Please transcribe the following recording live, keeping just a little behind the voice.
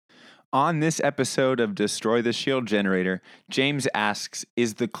On this episode of Destroy the Shield Generator, James asks,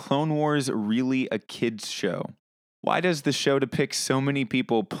 is the Clone Wars really a kids' show? Why does the show depict so many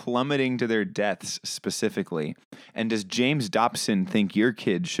people plummeting to their deaths specifically? And does James Dobson think your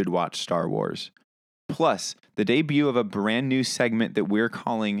kids should watch Star Wars? Plus, the debut of a brand new segment that we're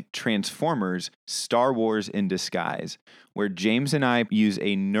calling Transformers Star Wars in Disguise, where James and I use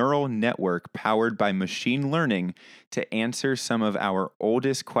a neural network powered by machine learning to answer some of our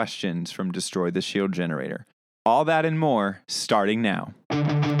oldest questions from Destroy the Shield Generator. All that and more, starting now.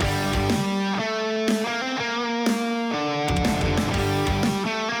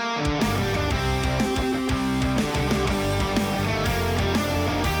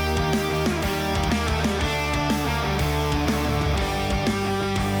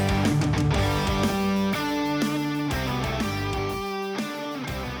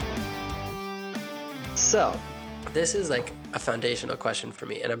 So, this is like a foundational question for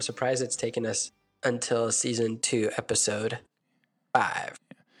me, and I'm surprised it's taken us until season 2, episode 5.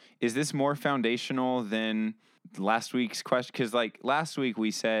 Is this more foundational than last week's question? Because like last week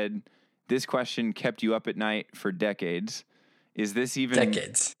we said this question kept you up at night for decades. Is this even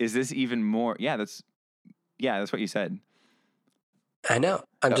Decades? Is this even more? Yeah, that's what you said. I know.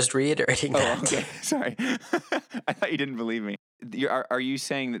 I'm just reiterating that. Oh, okay. Sorry. I thought you didn't believe me. Are you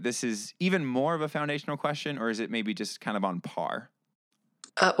saying that this is even more of a foundational question, or is it maybe just kind of on par?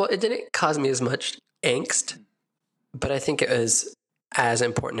 Well, it didn't cause me as much angst, but I think it was as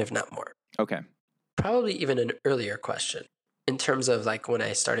important, if not more. Okay. Probably even an earlier question in terms of like when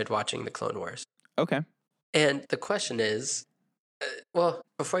I started watching the Clone Wars. Okay. And the question is, well,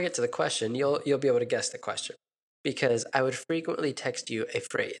 before I get to the question, you'll be able to guess the question, because I would frequently text you a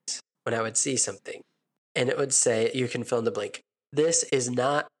phrase when I would see something, and it would say, you can fill in the blank. This is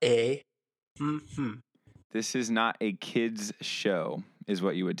not a This is not a kids show, is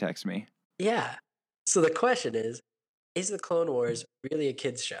what you would text me. Yeah. So the question is the Clone Wars really a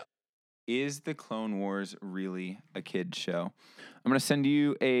kids show? Is the Clone Wars really a kids show? I'm going to send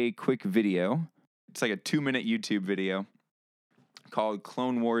you a quick video. It's like a 2-minute YouTube video called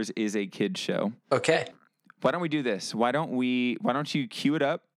Clone Wars is a Kids Show. Okay. Why don't we do this? Why don't you cue it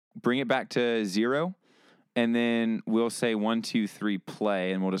up, bring it back to 0, and then we'll say 1, 2, 3,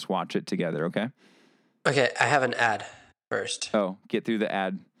 play, and we'll just watch it together, okay? Okay, I have an ad first. Oh, get through the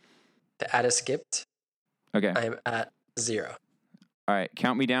ad. The ad is skipped. Okay. I'm at 0. All right,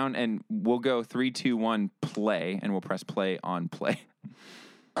 count me down, and we'll go 3, 2, 1, play, and we'll press play on play.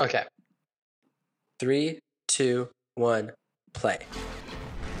 Okay. 3, 2, 1, play.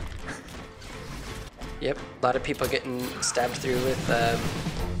 Yep, a lot of people getting stabbed through with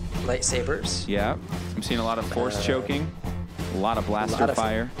lightsabers. Yeah, I'm seeing a lot of force choking, a lot of blaster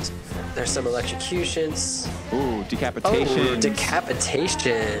fire. There's some electrocutions. Ooh, decapitation. Oh,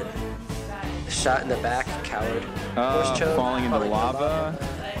 decapitation. Shot in the back, coward. Force choke, falling into lava.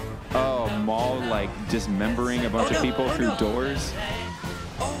 Oh, Maul like dismembering a bunch of people through doors.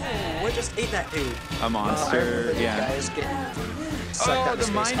 Oh, what just ate that dude? A monster, yeah. Guys getting sucked out of the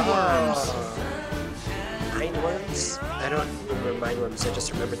space. mind worms. Mind worms? I don't remember mind worms. I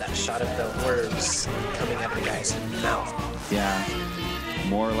just remember that shot of the worms coming out of the guy's mouth. Yeah.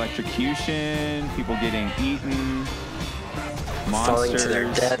 More electrocution, people getting eaten, monsters. Falling to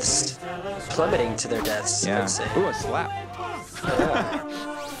their deaths. Plummeting to their deaths, Yeah. I'd say. Ooh, a slap.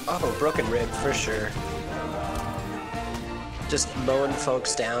 Oh, broken rib for sure. Just mowing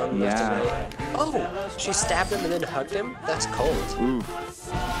folks down left and right. Oh, she stabbed him and then hugged him? That's cold. Ooh.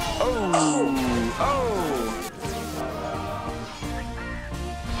 Oh.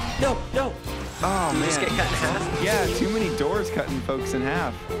 No. Oh, Did you man. just get cut in half? Yeah, too many doors cutting folks in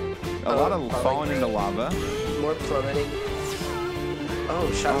half. A lot of falling into lava. More plummeting. Oh,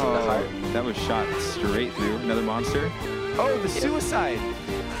 shot through the heart. That was shot straight through. Another monster. Oh, the suicide.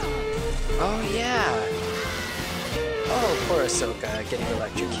 Oh, yeah. Oh, poor Ahsoka getting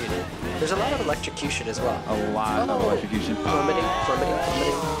electrocuted. There's a lot of electrocution as well. A lot of electrocution. Plummeting.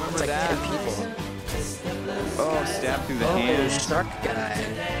 It's like that. 10 people. Oh, stabbed through the Oh, hand. Snark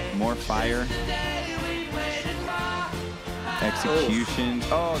guy. More fire. Executions.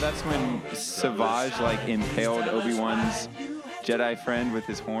 Oh, that's when Savage like impaled Obi-Wan's Jedi friend with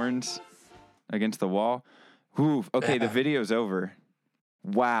his horns against the wall. Ooh, okay, the video's over.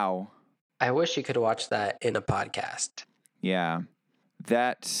 Wow. I wish you could watch that in a podcast. Yeah.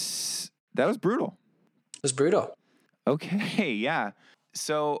 That was brutal. It was brutal. Okay, yeah.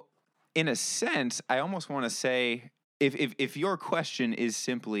 So, in a sense, I almost want to say, if your question is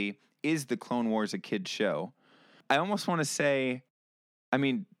simply, is the Clone Wars a kid's show? I almost want to say, I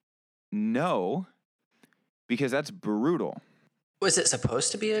mean, no, because that's brutal. Was it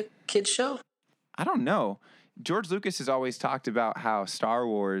supposed to be a kid's show? I don't know. George Lucas has always talked about how Star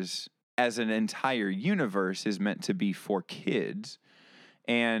Wars as an entire universe is meant to be for kids.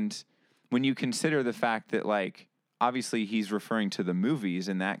 And when you consider the fact that, like, obviously he's referring to the movies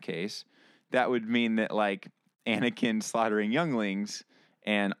in that case, that would mean that, like, Anakin slaughtering younglings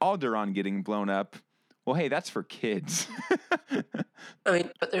and Alderaan getting blown up, well, hey, that's for kids. I mean,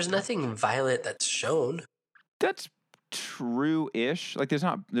 but there's nothing violent that's shown. That's true-ish. Like, there's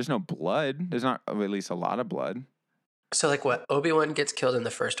no blood. There's not, at least a lot of blood. So, like, what? Obi-Wan gets killed in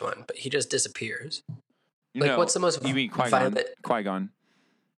the first one, but he just disappears. Like, No, what's the most you mean Qui-Gon? violent? Qui-Gon.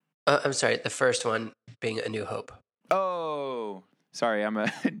 I'm sorry, the first one being A New Hope. Oh, sorry.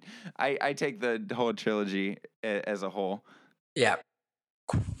 I take the whole trilogy as a whole. Yeah.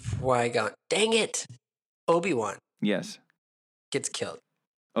 Qui-Gon. Dang it! Obi-Wan Yes. gets killed,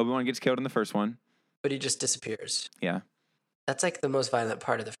 Obi-Wan gets killed in the first one. but he just disappears. Yeah. That's like the most violent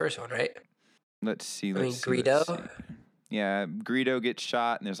part of the first one, right? Let's see. Greedo? Yeah, Greedo gets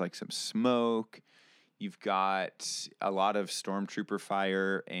shot, and there's like some smoke. You've got a lot of stormtrooper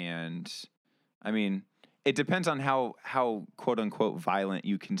fire, and I mean, it depends on how quote unquote violent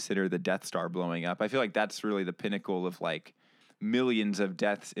you consider the Death Star blowing up. I feel like that's really the pinnacle of like millions of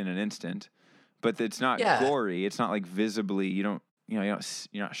deaths in an instant. But it's not gory. It's not like visibly. You're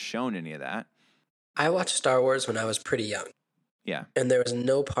not shown any of that. I watched Star Wars when I was pretty young. Yeah. And there was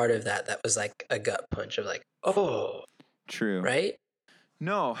no part of that was like a gut punch of like, oh. True. Right?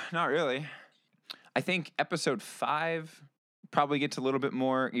 No, not really. I think episode 5 probably gets a little bit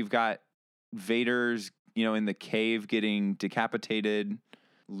more. You've got Vader's, in the cave getting decapitated.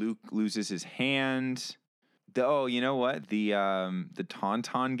 Luke loses his hand. You know what? The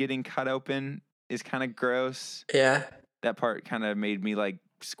tauntaun getting cut open is kind of gross. Yeah. That part kind of made me like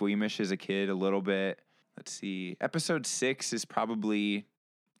squeamish as a kid a little bit. Let's see. Episode 6 is probably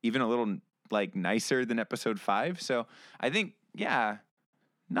even a little like nicer than episode 5. So I think, yeah,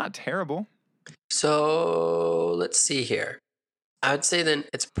 not terrible. So let's see here. I would say then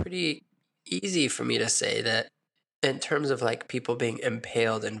it's pretty easy for me to say that in terms of like people being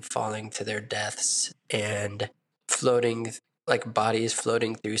impaled and falling to their deaths and floating, like bodies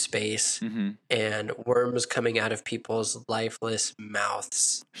floating through space and worms coming out of people's lifeless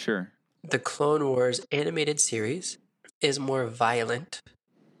mouths. Sure. The Clone Wars animated series is more violent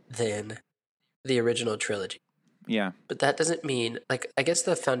than the original trilogy. Yeah. But that doesn't mean, like, I guess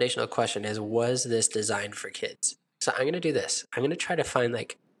the foundational question is, was this designed for kids? So I'm going to do this. I'm going to try to find,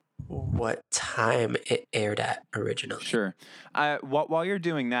 like, what time it aired at originally. Sure. While you're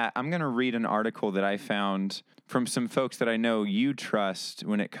doing that, I'm going to read an article that I found from some folks that I know you trust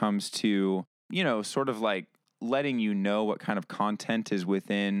when it comes to, sort of like letting you know what kind of content is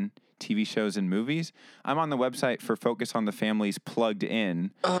within TV shows and movies. I'm on the website for Focus on the Family's Plugged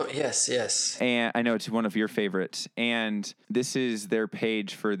In. Oh, yes. And I know it's one of your favorites. And this is their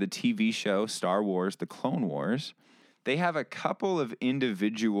page for the TV show Star Wars, The Clone Wars. They have a couple of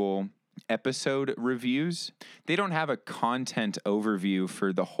individual episode reviews. They don't have a content overview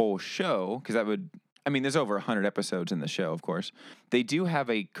for the whole show, because there's over 100 episodes in the show, of course. They do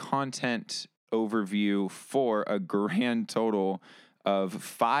have a content overview for a grand total of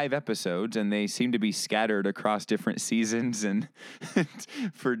 5 episodes, and they seem to be scattered across different seasons and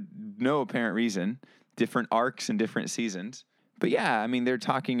for no apparent reason, different arcs and different seasons. But yeah, they're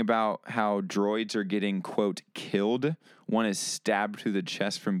talking about how droids are getting, quote, killed. One is stabbed through the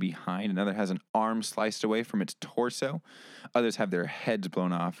chest from behind. Another has an arm sliced away from its torso. Others have their heads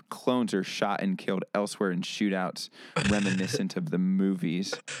blown off. Clones are shot and killed elsewhere in shootouts, reminiscent of the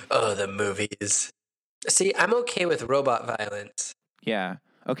movies. Oh, the movies. See, I'm okay with robot violence. Yeah.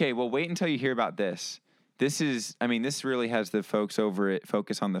 Okay, well, wait until you hear about this. This really has the folks over at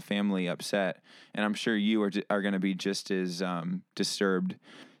Focus on the Family upset, and I'm sure you are going to be just as disturbed. It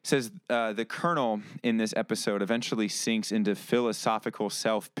says the Colonel in this episode eventually sinks into philosophical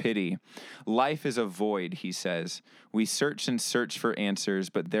self-pity. Life is a void, he says. We search and search for answers,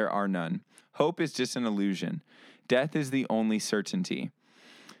 but there are none. Hope is just an illusion. Death is the only certainty.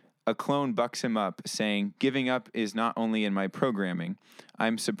 A clone bucks him up, saying, "Giving up is not only in my programming.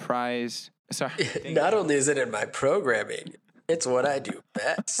 I'm surprised." Sorry. Not only is it in my programming, it's what I do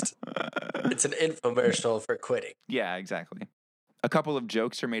best. It's an infomercial for quitting. Yeah, exactly. A couple of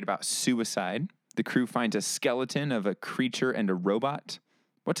jokes are made about suicide. The crew finds a skeleton of a creature and a robot.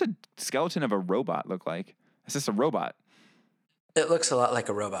 What's a skeleton of a robot look like? Is this a robot? It looks a lot like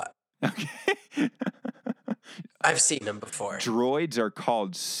a robot. Okay. I've seen them before. Droids are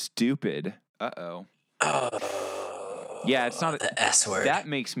called stupid. Uh-oh. Oh. Yeah, it's not the S word. That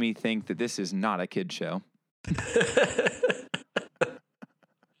makes me think that this is not a kid show.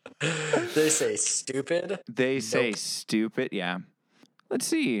 They say stupid. They say Nope. stupid. Yeah. Let's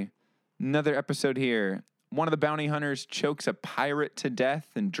see. Another episode here. One of the bounty hunters chokes a pirate to death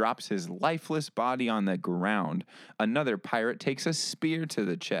and drops his lifeless body on the ground. Another pirate takes a spear to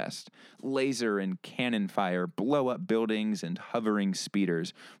the chest. Laser and cannon fire blow up buildings and hovering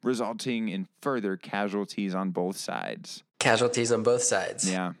speeders, resulting in further casualties on both sides. Casualties on both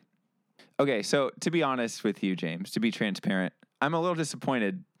sides. Yeah. Okay, so to be honest with you, James, to be transparent, I'm a little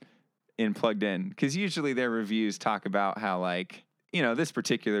disappointed in Plugged In because usually their reviews talk about how, like, you know, this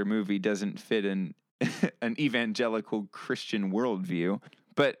particular movie doesn't fit in an evangelical Christian worldview.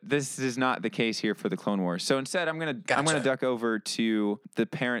 But this is not the case here for the Clone Wars. So instead, I'm gonna duck over to the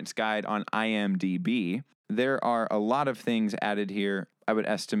Parent's Guide on IMDb. There are a lot of things added here. I would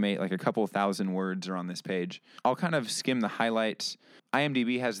estimate like a couple thousand words are on this page. I'll kind of skim the highlights.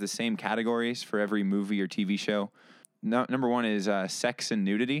 IMDb has the same categories for every movie or TV show. Number one is sex and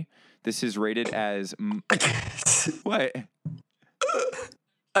nudity. This is rated as what?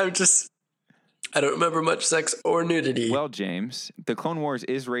 I don't remember much sex or nudity. Well, James, the Clone Wars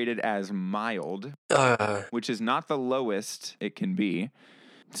is rated as mild, which is not the lowest it can be.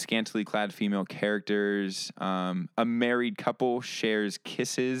 Scantily clad female characters. A married couple shares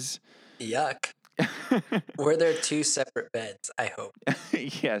kisses. Yuck. Were there two separate beds? I hope.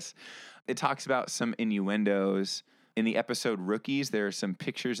 Yes. It talks about some innuendos. In the episode Rookies, there are some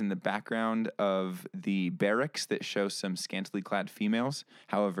pictures in the background of the barracks that show some scantily clad females.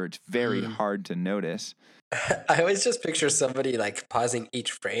 However, it's very hard to notice. I always just picture somebody like pausing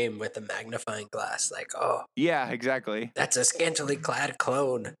each frame with a magnifying glass, like, oh. Yeah, exactly. That's a scantily clad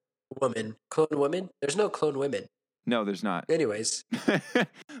clone woman. Clone woman? There's no clone women. No, there's not. Anyways.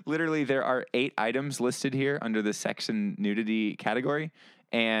 Literally, there are 8 items listed here under the sex and nudity category.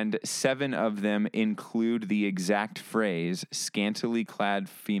 And 7 of them include the exact phrase, scantily clad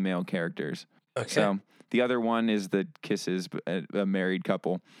female characters. Okay. So the other one is the kisses, a married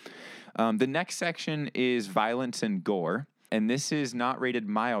couple. The next section is violence and gore. And this is not rated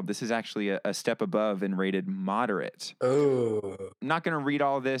mild. This is actually a step above and rated moderate. Oh. I'm not going to read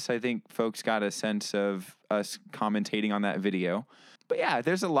all this. I think folks got a sense of us commentating on that video. But yeah,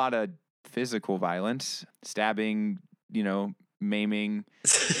 there's a lot of physical violence, stabbing, maiming,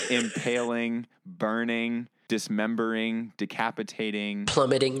 impaling, burning, dismembering, decapitating.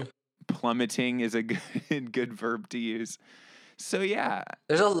 Plummeting is a good verb to use. So yeah.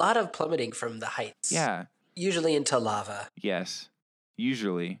 There's a lot of plummeting from the heights. Yeah. Usually into lava. Yes.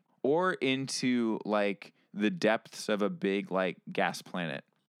 Usually. Or into like the depths of a big like gas planet.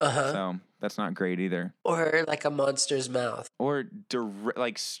 Uh-huh. So that's not great either. Or like a monster's mouth. Or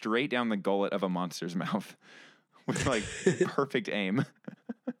like straight down the gullet of a monster's mouth. With like perfect aim.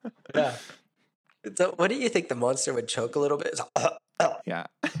 Yeah. So what do you think, the monster would choke a little bit? Yeah.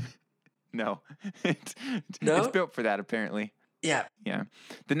 No. No? It's built for that apparently. Yeah. Yeah.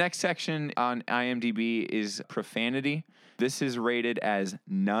 The next section on IMDb is profanity. This is rated as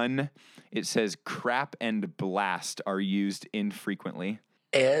none. It says crap and blast are used infrequently.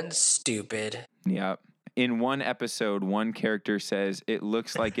 And stupid. Yeah. In one episode, one character says, "It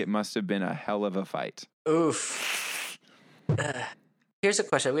looks like it must have been a hell of a fight." Oof. Here's a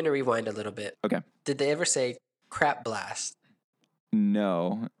question. I'm going to rewind a little bit. Okay. Did they ever say crap blast?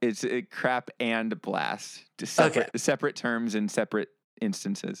 No. It's crap and blast. Separate terms in separate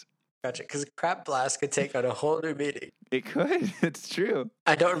instances. Gotcha. Because crap blast could take on a whole new meaning. It could. It's true.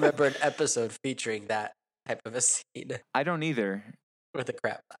 I don't remember an episode featuring that type of a scene I don't either. with a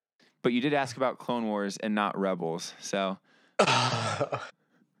crap blast. But you did ask about Clone Wars and not Rebels, so.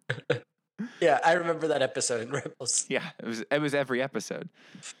 Yeah, I remember that episode in Rebels. Yeah, it was every episode.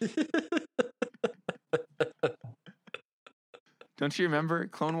 Don't you remember?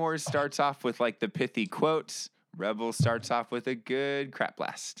 Clone Wars starts off with like the pithy quotes. Rebels starts off with a good crap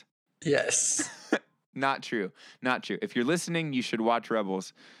blast. Yes. Not true. Not true. If you're listening, you should watch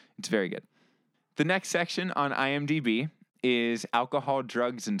Rebels. It's very good. The next section on IMDb is alcohol,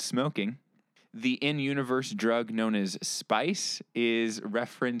 drugs, and smoking. The in-universe drug known as spice is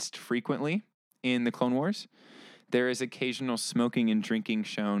referenced frequently in the Clone Wars. There is occasional smoking and drinking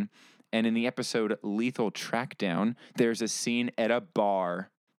shown. And in the episode Lethal Trackdown, there's a scene at a bar.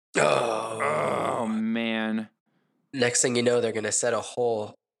 Oh man. Next thing you know, they're going to set a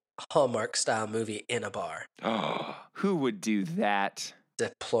whole Hallmark-style movie in a bar. Oh, who would do that?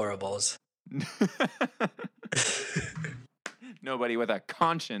 Deplorables. Nobody with a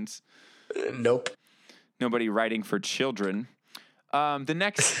conscience. Nope. Nobody writing for children. The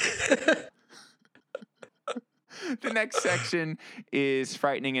next section is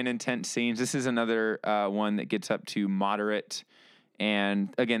frightening and intense scenes. This is another one that gets up to moderate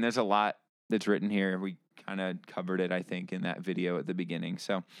And again, there's a lot that's written here. We kind of covered it, I think, in that video at the beginning.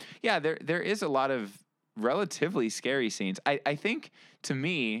 So yeah, there is a lot of relatively scary scenes. I think, to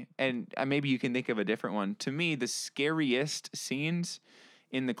me, and maybe you can think of a different one, to me, the scariest scenes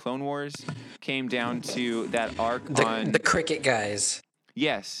in the Clone Wars came down to that arc on The cricket guys.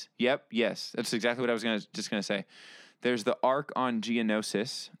 Yes. Yep. Yes. That's exactly what I was just gonna say. There's the arc on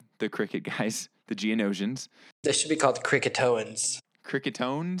Geonosis, the cricket guys, the Geonosians. They should be called Cricketoans.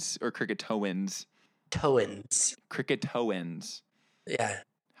 Cricketones or Cricketoans? Toans. Cricketoans. Yeah.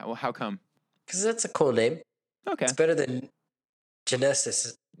 How come? Because that's a cool name. Okay. It's better than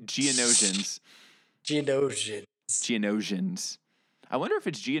Genesis. Geonosians. Geonosians. Geonosians. I wonder if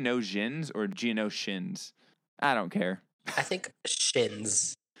it's Geonosians or Geonosians. I don't care. I think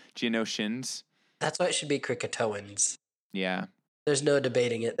shins. Geonosians. That's why it should be Cricketoans. Yeah. There's no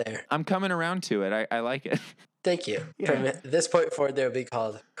debating it there. I'm coming around to it. I like it. Thank you. Yeah. From this point forward, they'll be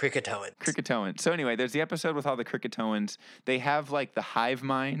called Cricketoans. Cricketoans. So anyway, there's the episode with all the Cricketoans. They have like the hive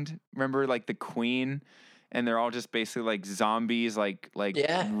mind. Remember, like the queen, and they're all just basically like zombies, like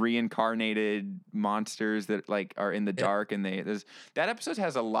Yeah. reincarnated monsters that like are in the dark. And that episode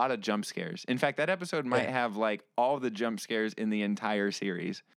has a lot of jump scares. In fact, that episode might have like all the jump scares in the entire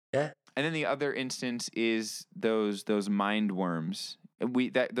series. Yeah. And then the other instance is those mind worms.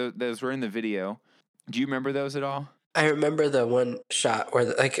 Those were in the video. Do you remember those at all? I remember the one shot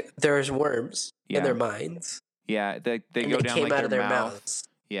where there's worms in their minds. Yeah, they and go they down came like out of their mouth. mouths.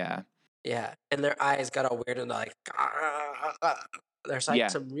 Yeah. Yeah, and their eyes got all weird and like there's like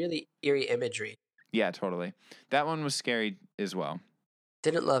some really eerie imagery. Yeah, totally. That one was scary as well.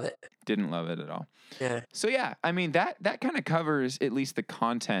 Didn't love it. Didn't love it at all. Yeah. So yeah, I mean that kind of covers at least the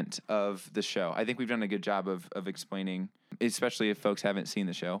content of the show. I think we've done a good job of explaining, especially if folks haven't seen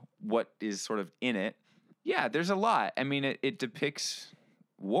the show, what is sort of in it. Yeah, there's a lot. I mean, it depicts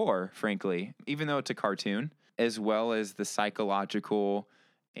war, frankly, even though it's a cartoon, as well as the psychological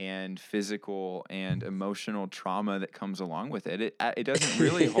and physical and emotional trauma that comes along with it. It doesn't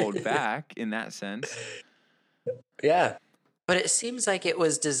really hold back in that sense. Yeah. But it seems like it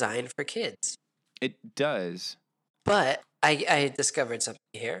was designed for kids. It does. But I discovered something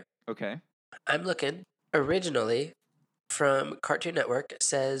here. Okay. I'm looking. Originally, from Cartoon Network,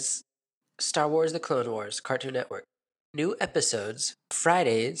 says Star Wars The Clone Wars, Cartoon Network. New episodes,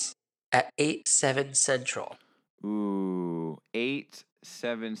 Fridays at 8/7 Central. Ooh,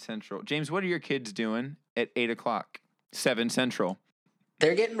 8/7 Central. James, what are your kids doing at 8 o'clock? 7 Central.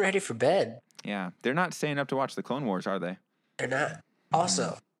 They're getting ready for bed. Yeah. They're not staying up to watch the Clone Wars, are they? They're not.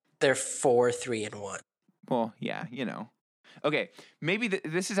 Also, they're 4, 3, and 1. Well, yeah, you know. Okay, maybe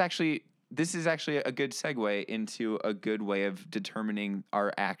this is actually a good segue into a good way of determining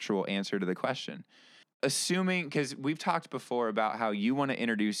our actual answer to the question. Assuming, because we've talked before about how you want to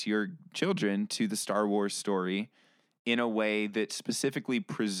introduce your children to the Star Wars story in a way that specifically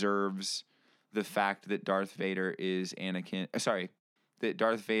preserves the fact that Darth Vader is Anakin. That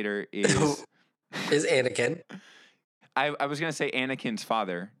Darth Vader is is Anakin. I was gonna say Anakin's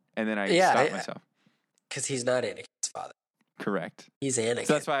father, and then I stopped myself. Because he's not Anakin's father. Correct. He's Anakin.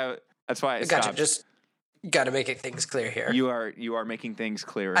 So that's why I stopped. Gotcha. Just got to make things clear here. You are making things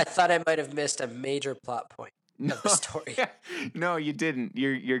clearer. I thought I might have missed a major plot point of the story. No, you didn't.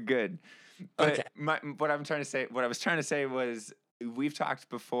 You're good. But Okay. What I was trying to say was we've talked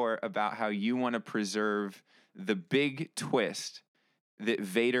before about how you want to preserve the big twist that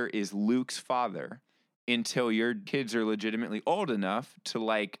Vader is Luke's father until your kids are legitimately old enough to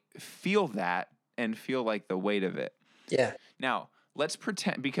like feel that and feel like the weight of it. Yeah. Now, let's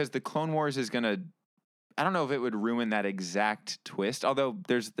pretend, because the Clone Wars is going to, I don't know if it would ruin that exact twist, although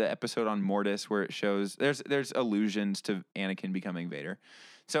there's the episode on Mortis where it shows there's allusions to Anakin becoming Vader.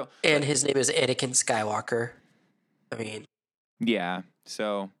 So, and his name is Anakin Skywalker. I mean, yeah.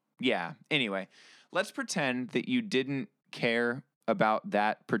 So, yeah. Anyway, let's pretend that you didn't care about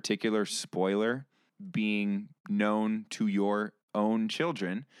that particular spoiler being known to your own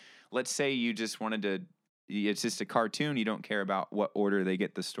children. Let's say you just wanted to, it's just a cartoon, you don't care about what order they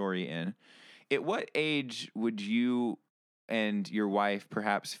get the story in. At what age would you and your wife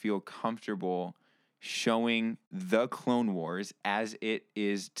perhaps feel comfortable showing the Clone Wars as it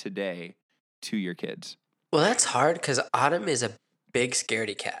is today to your kids? Well, that's hard because Autumn is a big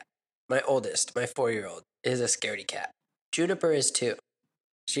scaredy cat. My oldest, my 4-year-old, is a scaredy cat. Juniper is 2.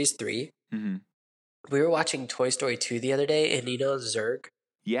 She's 3. Mm-hmm. We were watching Toy Story 2 the other day, and you know Zurg?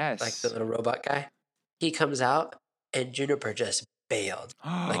 Yes. Like the little robot guy? He comes out, and Juniper just bailed.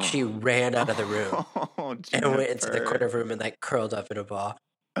 Like she ran out of the room and went into the corner room and like curled up in a ball.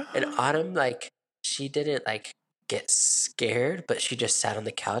 And Autumn, like, she didn't like get scared, but she just sat on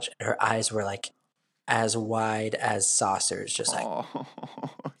the couch and her eyes were like as wide as saucers, just like, Oh,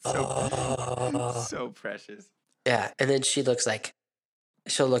 oh. so precious. Yeah. And then she'll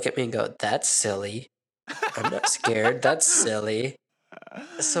look at me and go, that's silly. I'm not scared. That's silly.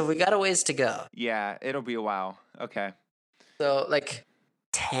 So we got a ways to go. Yeah, it'll be a while. Okay. So like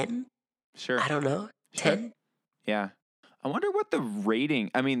 10? Sure. I don't know. Sure. 10? Yeah. I wonder what the rating,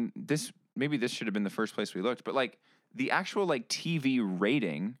 I mean, maybe this should have been the first place we looked, but like the actual like TV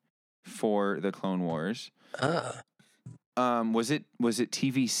rating for the Clone Wars, was it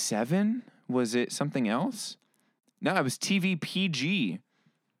TV 7? Was it something else? No, it was TV PG.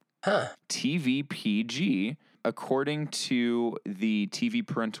 Huh. TV PG, according to the TV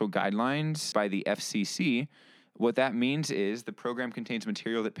parental guidelines by the FCC, what that means is the program contains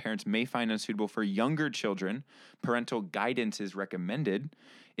material that parents may find unsuitable for younger children. Parental guidance is recommended.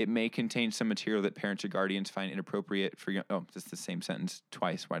 It may contain some material that parents or guardians find inappropriate for young. Oh, that's the same sentence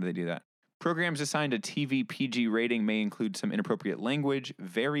twice. Why do they do that? Programs assigned a TV PG rating may include some inappropriate language,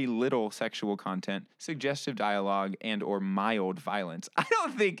 very little sexual content, suggestive dialogue, and or mild violence. I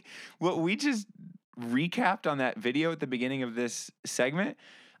don't think what we just recapped on that video at the beginning of this segment,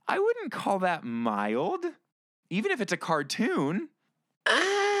 I wouldn't call that mild, even if it's a cartoon.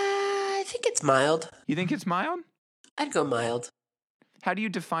 I think it's mild. You think it's mild? I'd go mild. How do you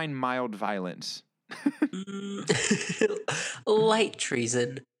define mild violence? Light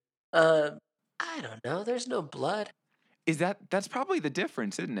treason. I don't know. There's no blood. That's probably the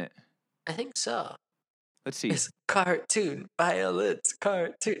difference, isn't it? I think so. Let's see. It's cartoon violence.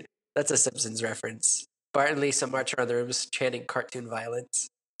 Cartoon. That's a Simpsons reference. Bart and Lisa march around the rooms chanting cartoon violence.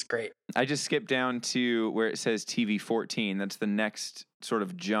 It's great. I just skipped down to where it says TV 14. That's the next sort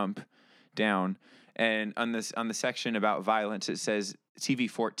of jump down. And on the section about violence, it says TV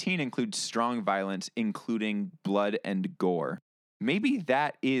 14 includes strong violence, including blood and gore. Maybe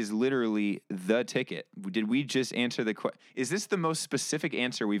that is literally the ticket. Did we just answer the question? Is this the most specific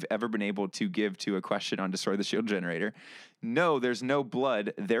answer we've ever been able to give to a question on Destroy the Shield Generator? No, there's no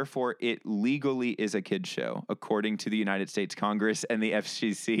blood. Therefore, it legally is a kid's show, according to the United States Congress and the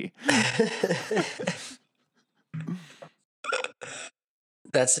FCC.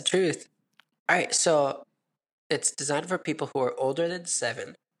 That's the truth. All right, so it's designed for people who are older than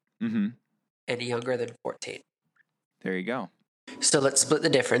 7 and younger than 14. There you go. So let's split the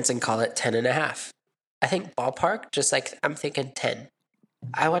difference and call it 10 and a half. I think ballpark, just like I'm thinking 10.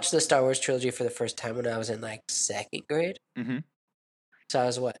 I watched the Star Wars trilogy for the first time when I was in like 2nd grade. Mm-hmm. So I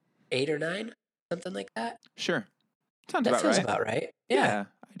was 8 or 9? Something like that? Sure. Sounds That about feels right. about right. Yeah,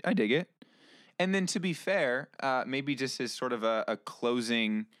 I dig it. And then to be fair, maybe just as sort of a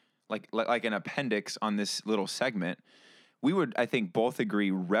closing, like an appendix on this little segment, we would, I think, both agree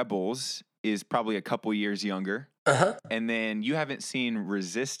Rebels is probably a couple years younger. Uh-huh. And then you haven't seen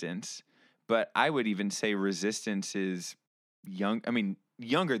Resistance, but I would even say Resistance is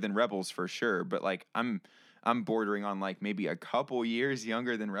younger than Rebels for sure, but like I'm bordering on like maybe a couple years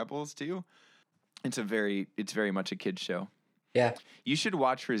younger than Rebels too. It's very much a kid's show. Yeah. You should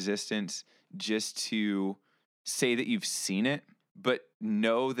watch Resistance just to say that you've seen it, but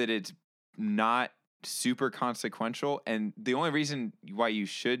know that it's not super consequential. And the only reason why you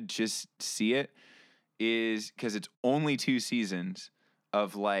should just see it is because it's only 2 seasons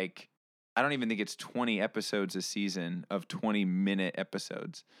of like, I don't even think it's 20 episodes a season of 20-minute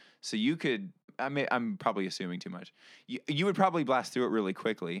episodes. So you could, I'm probably assuming too much. You would probably blast through it really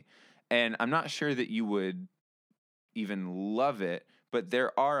quickly. And I'm not sure that you would even love it, but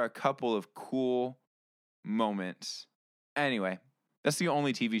there are a couple of cool moments. Anyway, that's the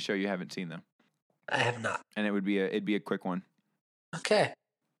only TV show you haven't seen though. I have not. And it'd be a quick one. Okay.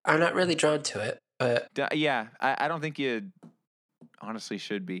 I'm not really drawn to it, but yeah, I don't think you honestly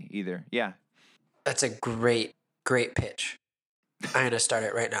should be either. Yeah. that's a great pitch. I'm going to start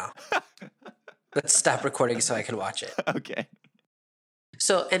it right now. Let's stop recording so I can watch it. Okay.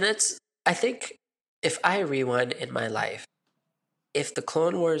 So, and I think if I rewind in my life, if the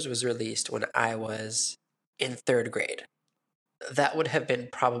Clone Wars was released when I was in 3rd grade, that would have been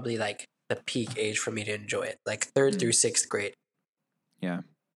probably like the peak age for me to enjoy it, like 3rd through 6th grade. Yeah.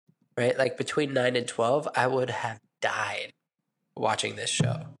 Right? Like between 9 and 12, I would have died watching this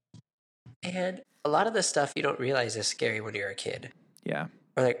show. And a lot of the stuff you don't realize is scary when you're a kid. Yeah.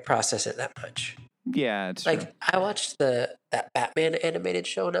 Or like process it that much. Yeah, it's like true. I watched that Batman animated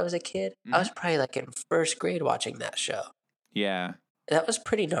show when I was a kid. I was probably like in 1st grade watching that show. Yeah. That was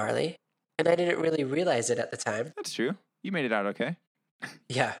pretty gnarly. And I didn't really realize it at the time. That's true. You made it out okay.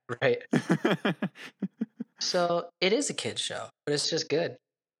 Yeah, right. So it is a kid's show, but it's just good.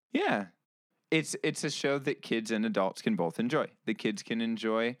 Yeah. It's a show that kids and adults can both enjoy. The kids can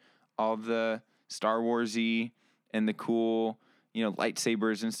enjoy all the Star Warsy and the cool,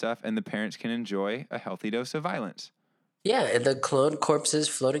 lightsabers and stuff, and the parents can enjoy a healthy dose of violence. Yeah, and the clone corpses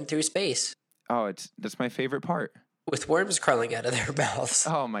floating through space Oh, that's my favorite part. with worms crawling out of their mouths.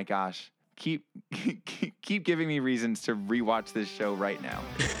 Oh my gosh. Keep giving me reasons to rewatch this show right now.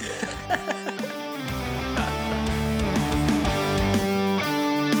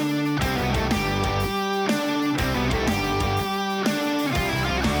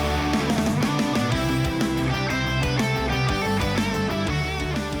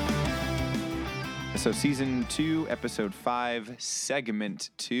 So season 2, episode 5,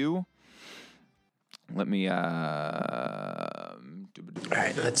 segment 2. Let me All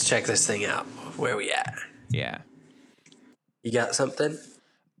right, let's check this thing out. Where we at? Yeah. You got something?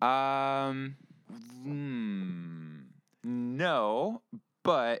 No,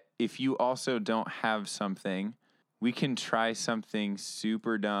 but if you also don't have something, we can try something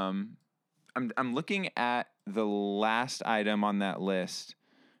super dumb. I'm looking at the last item on that list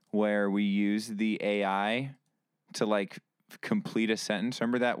where we use the AI to complete a sentence.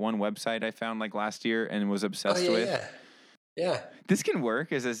 Remember that one website I found last year and was obsessed with? Yeah. This can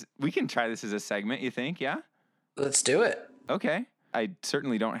work we can try this as a segment, you think? Yeah? Let's do it. Okay. I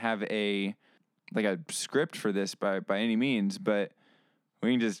certainly don't have a script for this by any means, but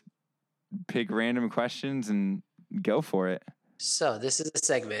we can just pick random questions and go for it. So this is a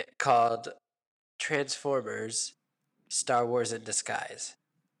segment called Transformers Star Wars in Disguise.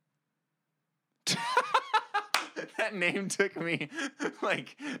 That name took me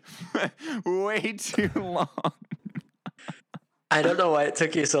way too long. I don't know why it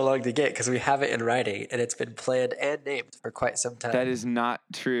took you so long to get, because we have it in writing and it's been planned and named for quite some time. That is not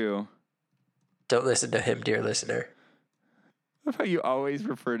true. Don't listen to him, dear listener. I love how you always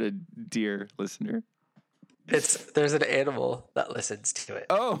refer to dear listener. There's an animal that listens to it.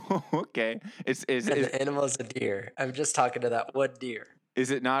 Oh, okay. The animal's a deer. I'm just talking to that one deer. Is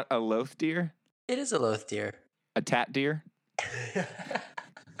it not a loath deer? It is a loath deer. A tat deer?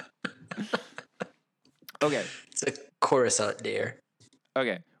 Okay. It's a Coruscant deer.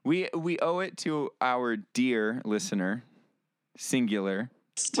 Okay. We owe it to our dear listener, singular.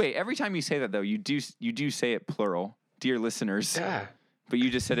 Wait, every time you say that though, you do say it plural, dear listeners. Yeah. But you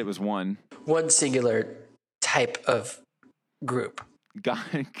just said it was one. One singular type of group. God.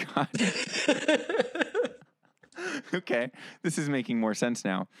 Okay. This is making more sense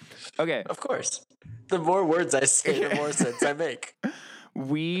now. Okay. Of course. The more words I say, the more sense I make.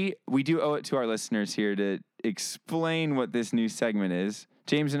 We do owe it to our listeners here to explain what this new segment is.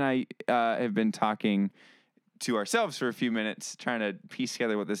 James and I have been talking to ourselves for a few minutes, trying to piece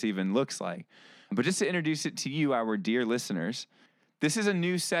together what this even looks like. But just to introduce it to you, our dear listeners, this is a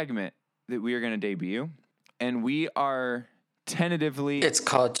new segment that we are going to debut, and we are tentatively... It's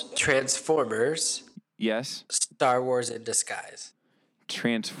called Transformers. Yes. Star Wars in Disguise.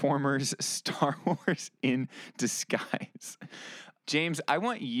 Transformers Star Wars in Disguise. James, I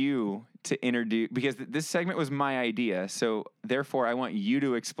want you to introduce, because this segment was my idea, so therefore I want you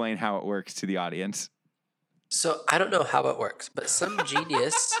to explain how it works to the audience. So I don't know how it works, but some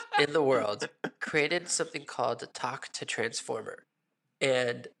genius in the world created something called Talk to Transformer.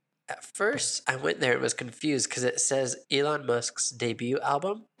 And at first I went there and was confused because it says Elon Musk's debut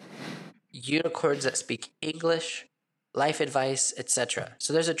album, unicorns that speak English, life advice, etc.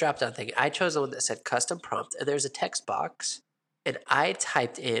 So there's a drop-down thing. I chose the one that said custom prompt, and there's a text box. And I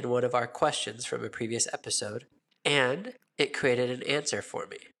typed in one of our questions from a previous episode, and it created an answer for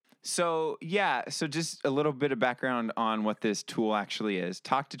me. So just a little bit of background on what this tool actually is.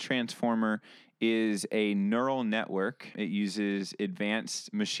 Talk to Transformer is a neural network. It uses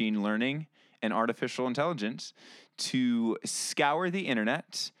advanced machine learning and artificial intelligence to scour the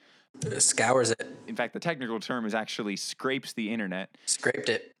internet. It scours it. In fact, the technical term is actually scrapes the internet. Scraped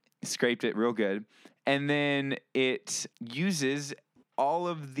it real good. And then it uses all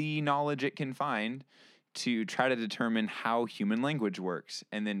of the knowledge it can find to try to determine how human language works,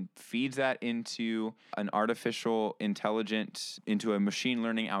 and then feeds that into an artificial intelligence, into a machine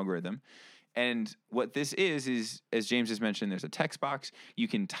learning algorithm. And what this is, as James has mentioned, there's a text box. You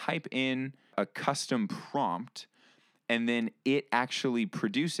can type in a custom prompt, and then it actually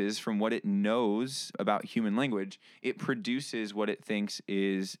produces, from what it knows about human language, it produces what it thinks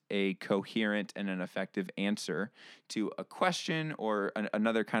is a coherent and an effective answer to a question or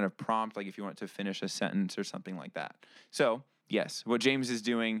another kind of prompt, like if you want to finish a sentence or something like that. So, yes, what James is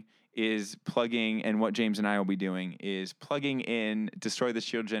doing is plugging, and what James and I will be doing is plugging in Destroy the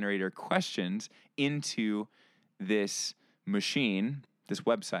Shield Generator questions into this machine, this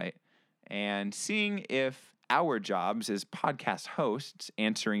website, and seeing if our jobs as podcast hosts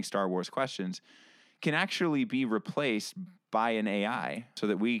answering Star Wars questions can actually be replaced by an AI so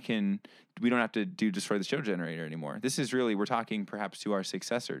that we don't have to do Destroy the Show Generator anymore. This is really, we're talking perhaps to our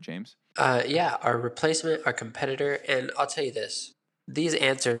successor, James. Yeah, our replacement, our competitor, and I'll tell you this, these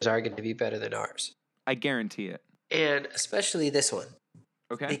answers are going to be better than ours. I guarantee it. And especially this one.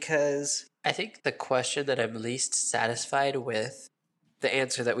 Okay. Because I think the question that I'm least satisfied with, the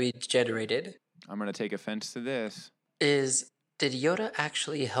answer that we generated, I'm going to take offense to this. is, did Yoda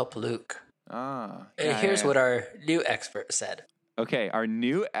actually help Luke? And here's what our new expert said. Okay, our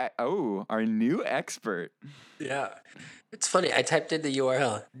new expert. Yeah. It's funny. I typed in the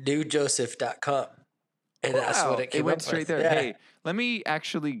URL, newjoseph.com. And that's what it came It went up straight with. there. Yeah. Hey, let me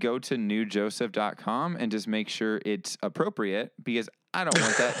actually go to newjoseph.com and just make sure it's appropriate, because I don't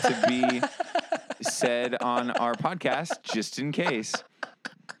want that to be said on our podcast just in case.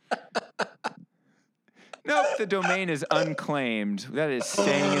 Nope, the domain is unclaimed. That is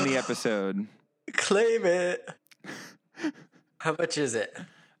staying in the episode. Claim it. How much is it?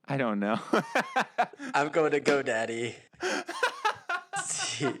 I don't know. I'm going to GoDaddy. Let's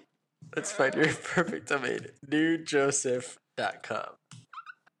see. Let's find your perfect domain. Newjoseph.com.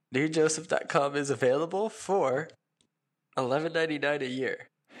 Newjoseph.com is available for $11.99 a year.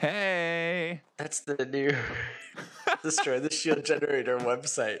 Hey. That's the new Destroy the Shield Generator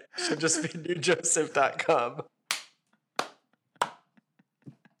website. Should just be newjoseph.com.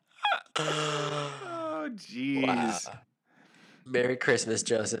 Oh, jeez. Wow. Merry Christmas,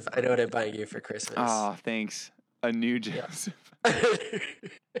 Joseph. I know what I'm buying you for Christmas. Oh, thanks. A new Joseph.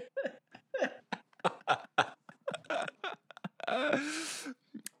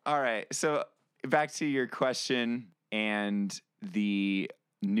 All right. So back to your question and the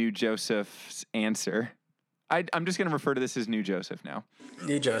new Joseph's answer. I'm just going to refer to this as new Joseph now.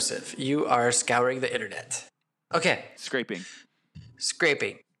 New Joseph, you are scouring the internet. Okay. Scraping.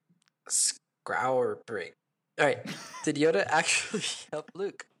 Scraping. Scouring. All right. Did Yoda actually help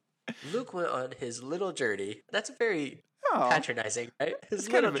Luke? Luke went on his little journey. That's very patronizing, right? His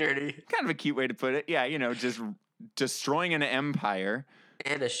little journey. Kind of a cute way to put it. Yeah, just destroying an empire.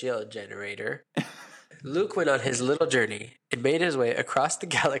 And a shield generator. Luke went on his little journey and made his way across the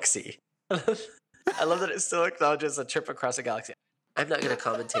galaxy. I love that it still acknowledges a trip across the galaxy. I'm not going to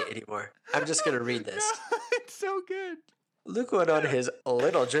commentate anymore. I'm just going to read this. It's so good. Luke went on his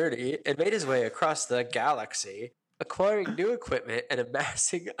little journey and made his way across the galaxy, acquiring new equipment and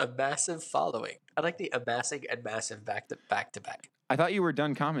amassing a massive following. I like the amassing and massive back to back. I thought you were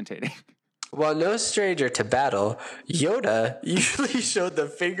done commentating. While no stranger to battle, Yoda usually showed the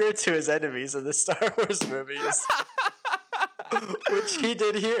finger to his enemies in the Star Wars movies, which he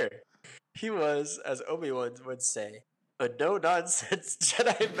did here. He was, as Obi-Wan would say, a no-nonsense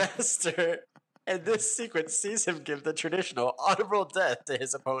Jedi Master, and this sequence sees him give the traditional honorable death to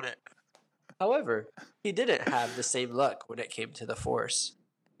his opponent. However, he didn't have the same luck when it came to the Force.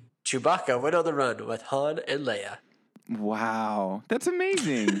 Chewbacca went on the run with Han and Leia. Wow, that's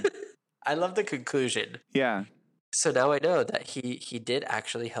amazing. I love the conclusion. Yeah. So now I know that he did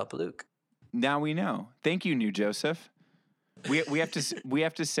actually help Luke. Now we know. Thank you, new Joseph. We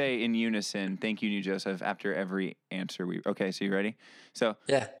have to say in unison, thank you, new Joseph, after every answer Okay, so you ready? So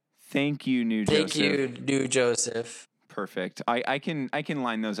yeah. Thank you, new Joseph. Thank you, new Joseph. Perfect. I can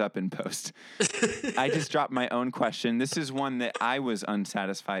line those up in post. I just dropped my own question. This is one that I was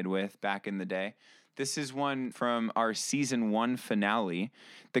unsatisfied with back in the day. This is one from our season 1 finale.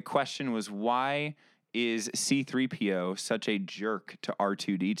 The question was, why is C-3PO such a jerk to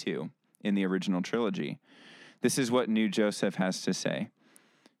R2-D2 in the original trilogy? This is what New Joseph has to say.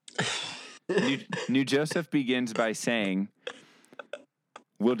 New Joseph begins by saying,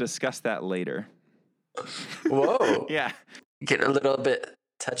 "We'll discuss that later." Whoa. Yeah. Getting a little bit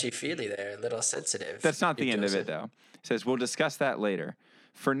touchy-feely there, a little sensitive. That's not the end of it, though. It says, "We'll discuss that later.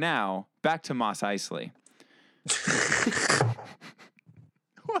 For now, back to Mos Eisley."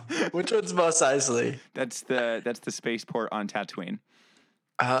 Which one's Mos Eisley? That's the spaceport on Tatooine.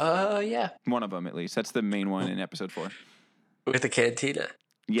 Yeah. One of them, at least. That's the main one in episode 4. With the cantina.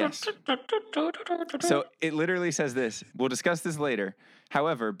 Yes. So it literally says this. "We'll discuss this later.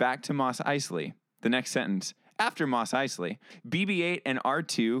 However, back to Mos Eisley." The next sentence. "After Mos Eisley, BB-8 and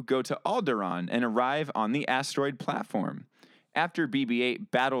R2 go to Alderaan and arrive on the asteroid platform. After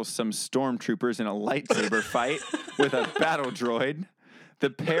BB-8 battles some stormtroopers in a lightsaber fight with a battle droid, the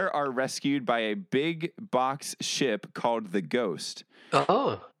pair are rescued by a big box ship called the Ghost.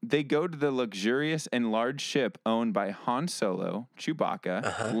 Oh. They go to the luxurious and large ship owned by Han Solo,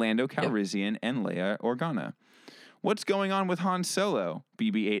 Chewbacca, Lando Calrissian, and Leia Organa. What's going on with Han Solo?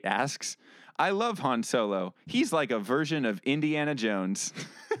 BB-8 asks. I love Han Solo. He's like a version of Indiana Jones.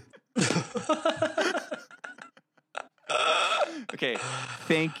 Okay.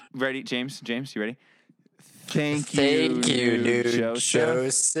 Ready, James? James, you ready? Thank you, new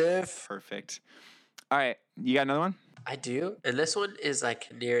Joseph. Perfect. All right. You got another one? I do. And this one is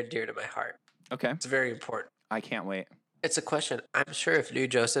like near and dear to my heart. Okay. It's very important. I can't wait. It's a question. I'm sure if new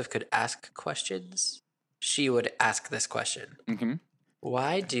Joseph could ask questions, she would ask this question. Mm-hmm.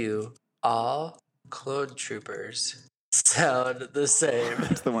 Why do all clone troopers sound the same?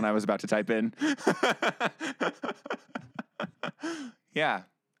 That's the one I was about to type in. Yeah.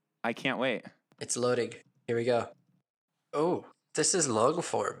 I can't wait. It's loading. Here we go. Oh, this is long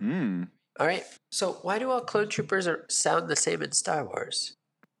form. All right. So why do all clone troopers sound the same in Star Wars?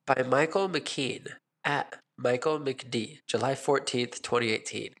 By Michael McKean at Michael McD, July 14th,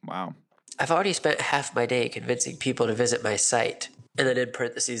 2018. Wow. I've already spent half my day convincing people to visit my site. And then in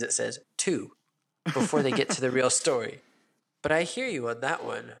parentheses it says 2 before they get to the real story. But I hear you on that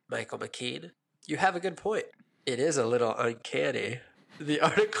one, Michael McKean. You have a good point. It is a little uncanny. The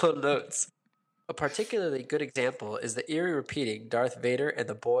article notes, a particularly good example is the eerie repeating Darth Vader and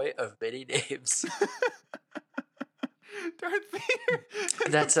the boy of many names. Darth Vader.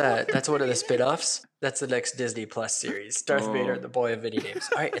 That's one of the spin-offs. That's the next Disney Plus series. Darth Vader and the boy of many names.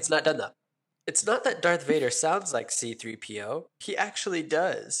 All right, it's not done though. It's not that Darth Vader sounds like C-3PO. He actually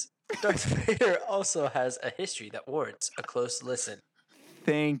does. Darth Vader also has a history that warrants a close listen.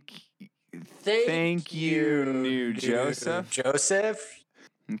 Thank you, new Joseph.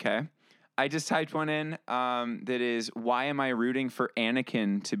 Okay. I just typed one in that is, why am I rooting for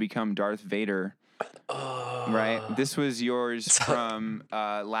Anakin to become Darth Vader? Oh. Right? This was yours from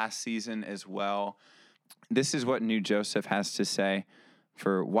last season as well. This is what new Joseph has to say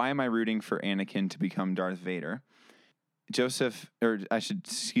for why am I rooting for Anakin to become Darth Vader?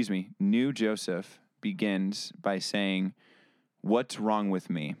 New Joseph begins by saying, what's wrong with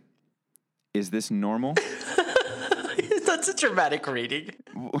me? Is this normal? That's a dramatic reading.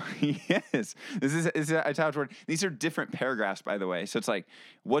 Yes. This is a typed word. These are different paragraphs, by the way. So it's like,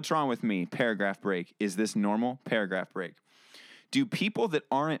 what's wrong with me? Paragraph break. Is this normal? Paragraph break. Do people that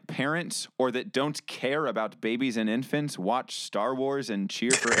aren't parents or that don't care about babies and infants watch Star Wars and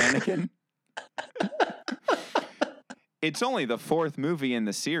cheer for Anakin? It's only the 4th movie in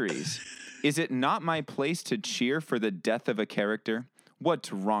the series. Is it not my place to cheer for the death of a character?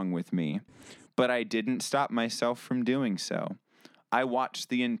 What's wrong with me? But I didn't stop myself from doing so. I watched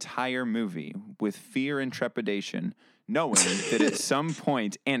the entire movie with fear and trepidation, knowing that at some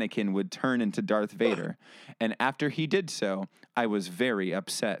point Anakin would turn into Darth Vader. And after he did so, I was very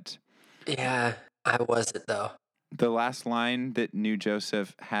upset. Yeah, I wasn't, though. The last line that new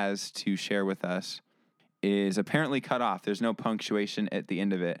Joseph has to share with us is apparently cut off. There's no punctuation at the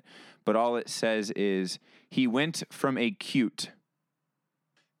end of it. But all it says is, he went from a cute...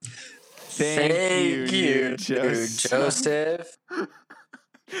 Thank you, Joseph.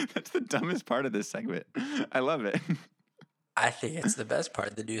 That's the dumbest part of this segment. I love it. I think it's the best part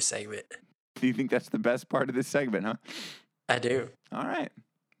of the new segment. Do you think that's the best part of this segment, huh? I do. All right.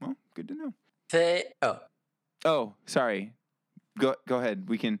 Well, good to know. Oh, sorry. Go ahead.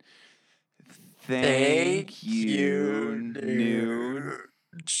 We can. Thank you, new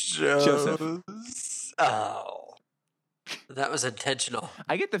Joseph. Oh. That was intentional.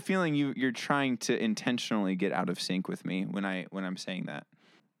 I get the feeling you're trying to intentionally get out of sync with me when I'm saying that.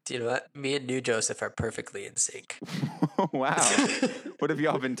 Do you know what? Me and new Joseph are perfectly in sync. Wow. What have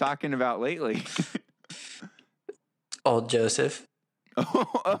y'all been talking about lately? Old Joseph.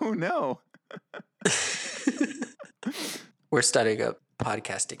 Oh no. We're starting a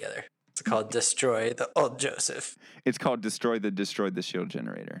podcast together. It's called Destroy the Old Joseph. It's called Destroy the Shield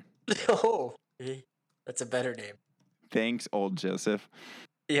Generator. Oh, that's a better name. Thanks, old Joseph.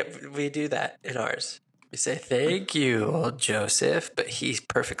 Yep, we do that in ours. We say, thank you, old Joseph, but he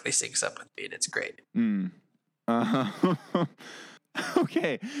perfectly syncs up with me, and it's great.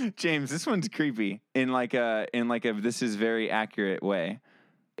 Okay, James, this one's creepy in like a this is very accurate way.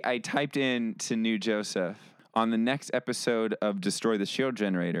 I typed in to new Joseph, on the next episode of Destroy the Shield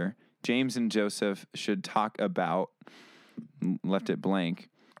Generator, James and Joseph should talk about, left it blank.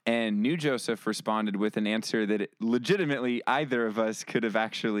 And new Joseph responded with an answer that legitimately either of us could have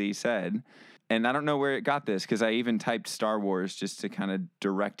actually said. And I don't know where it got this, because I even typed Star Wars just to kind of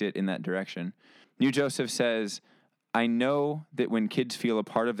direct it in that direction. New Joseph says, I know that when kids feel a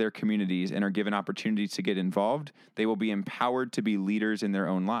part of their communities and are given opportunities to get involved, they will be empowered to be leaders in their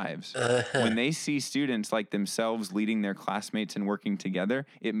own lives. When they see students like themselves leading their classmates and working together,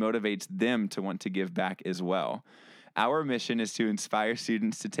 it motivates them to want to give back as well. Our mission is to inspire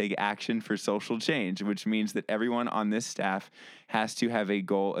students to take action for social change, which means that everyone on this staff has to have a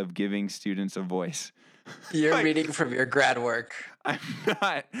goal of giving students a voice. You're reading from your grad work. I'm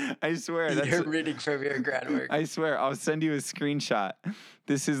not. I swear. You're reading from your grad work. I swear. I'll send you a screenshot.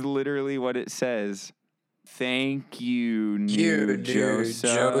 This is literally what it says. Thank you, new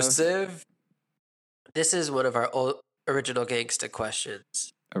Joseph. This is one of our original gangsta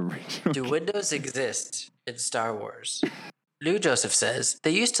questions. Do windows exist in Star Wars? New Joseph says,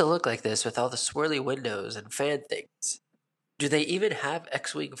 they used to look like this with all the swirly windows and fan things. Do they even have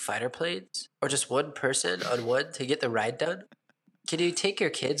X-Wing fighter planes? Or just one person on one to get the ride done? Can you take your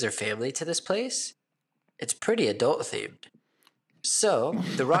kids or family to this place? It's pretty adult-themed. So,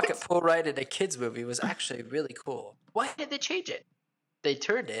 the rocket pool ride in a kids movie was actually really cool. Why did they change it? They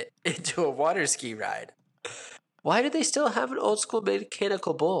turned it into a water ski ride. Why do they still have an old-school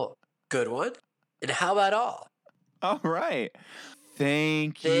mechanical bull? Good one. And how about all? All right.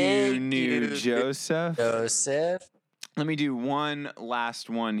 Thank you, new Joseph. Let me do one last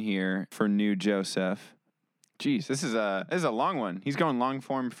one here for new Joseph. Jeez, this is a long one. He's going long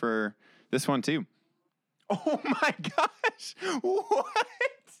form for this one too. Oh my gosh. What?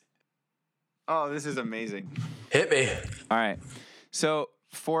 Oh, this is amazing. Hit me. All right. So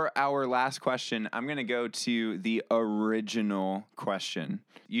for our last question, I'm going to go to the original question.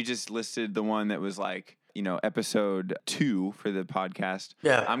 You just listed the one that was like, episode 2 for the podcast.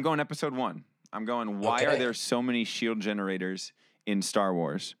 Yeah. I'm going episode 1. I'm going, why are there so many shield generators in Star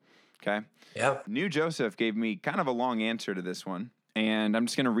Wars? Okay. Yeah. New Joseph gave me kind of a long answer to this one, and I'm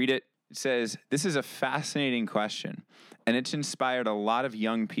just going to read it. It says, this is a fascinating question, and it's inspired a lot of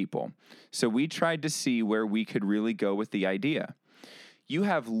young people. So we tried to see where we could really go with the idea. You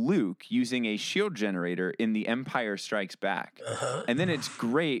have Luke using a shield generator in The Empire Strikes Back. And then it's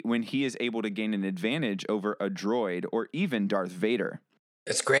great when he is able to gain an advantage over a droid or even Darth Vader.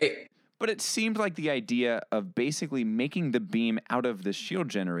 It's great. But it seemed like the idea of basically making the beam out of the shield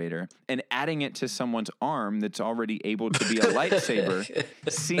generator and adding it to someone's arm that's already able to be a lightsaber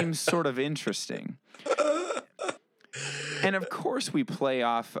seems sort of interesting. And of course we play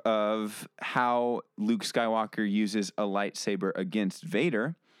off of how Luke Skywalker uses a lightsaber against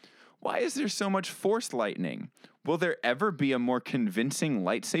Vader. Why is there so much force lightning? Will there ever be a more convincing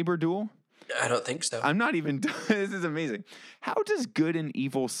lightsaber duel? I don't think so. I'm not even done. This is amazing. How does good and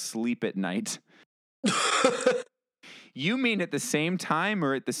evil sleep at night? You mean at the same time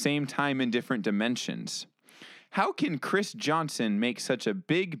or at the same time in different dimensions? How can Chris Johnson make such a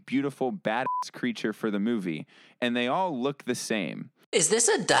big, beautiful, badass creature for the movie, and they all look the same? Is this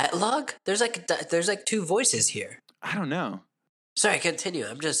a dialogue? There's like 2 voices here. I don't know. Sorry, continue.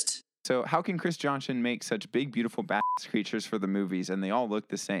 So how can Chris Johnson make such big, beautiful, badass creatures for the movies, and they all look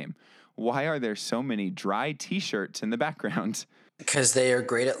the same? Why are there so many dry T-shirts in the background? Because they are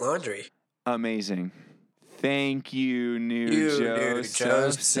great at laundry. Amazing. Thank you, new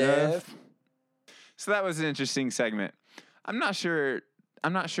Joseph. So that was an interesting segment. I'm not sure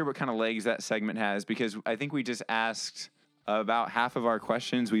what kind of legs that segment has, because I think we just asked about half of our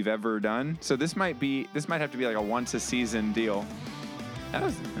questions we've ever done. So this might have to be like a once a season deal. That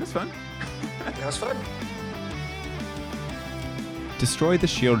was fun. That was fun. Destroy the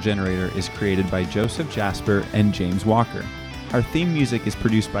Shield Generator is created by Joseph Jasper and James Walker. Our theme music is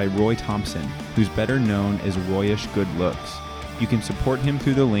produced by Roy Thompson, who's better known as Royish Good Looks. You can support him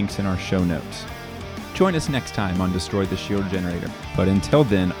through the links in our show notes. Join us next time on Destroy the Shield Generator. But until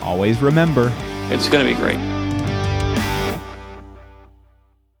then, always remember, it's going to be great.